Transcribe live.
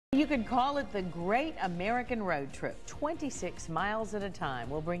You could call it the Great American Road Trip, 26 miles at a time.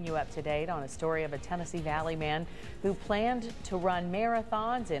 We'll bring you up to date on a story of a Tennessee Valley man who planned to run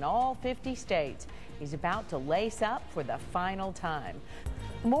marathons in all 50 states. He's about to lace up for the final time.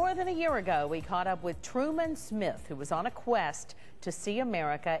 More than a year ago, we caught up with Truman Smith, who was on a quest to see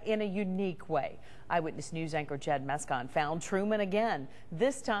America in a unique way. Eyewitness News anchor Jed Mescon found Truman again.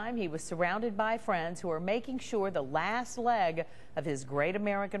 This time, he was surrounded by friends who are making sure the last leg of his Great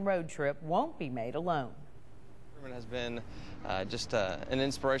American Road Trip won't be made alone. Truman has been just an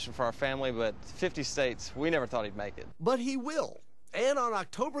inspiration for our family, but 50 states, we never thought he'd make it. But he will. And on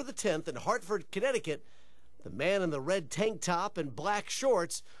October the 10th in Hartford, Connecticut, the man in the red tank top and black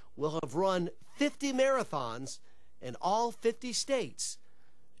shorts will have run 50 marathons in all 50 states.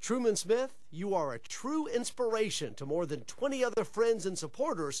 Truman Smith, you are a true inspiration to more than 20 other friends and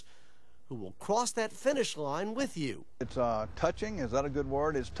supporters who will cross that finish line with you. It's touching, is that a good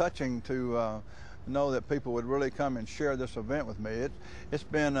word? It's touching to know that people would really come and share this event with me. It's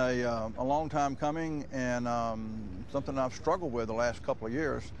been a long time coming and something I've struggled with the last couple of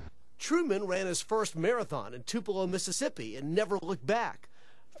years. Truman ran his first marathon in Tupelo, Mississippi and never looked back.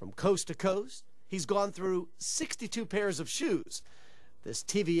 From coast to coast, he's gone through 62 pairs of shoes. This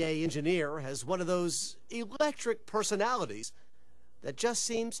TVA engineer has one of those electric personalities that just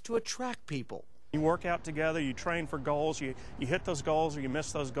seems to attract people. You work out together, you train for goals, you hit those goals or you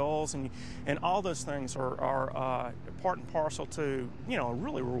miss those goals, and all those things are part and parcel to, a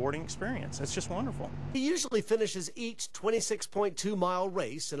really rewarding experience. It's just wonderful. He usually finishes each 26.2-mile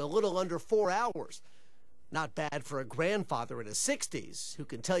race in a little under 4 hours. Not bad for a grandfather in his 60s who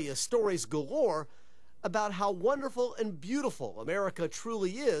can tell you stories galore about how wonderful and beautiful America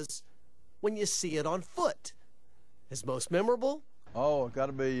truly is when you see it on foot. His most memorable? Oh, it's got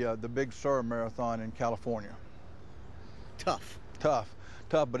to be the Big Sur Marathon in California. Tough,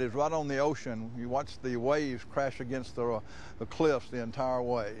 but it's right on the ocean. You watch the waves crash against the cliffs the entire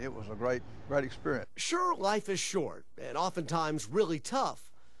way. It was a great experience. Sure, life is short and oftentimes really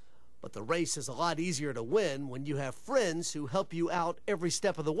tough, but the race is a lot easier to win when you have friends who help you out every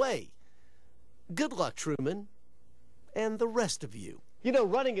step of the way. Good luck, Truman, and the rest of you. You know,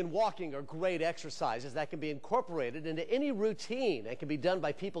 running and walking are great exercises that can be incorporated into any routine and can be done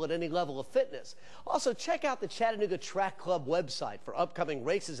by people at any level of fitness. Also, check out the Chattanooga Track Club website for upcoming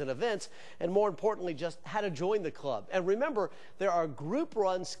races and events, and more importantly, just how to join the club. And remember, there are group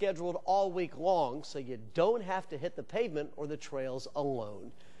runs scheduled all week long, so you don't have to hit the pavement or the trails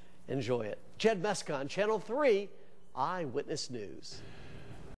alone. Enjoy it. Jed Mescon, Channel 3, Eyewitness News.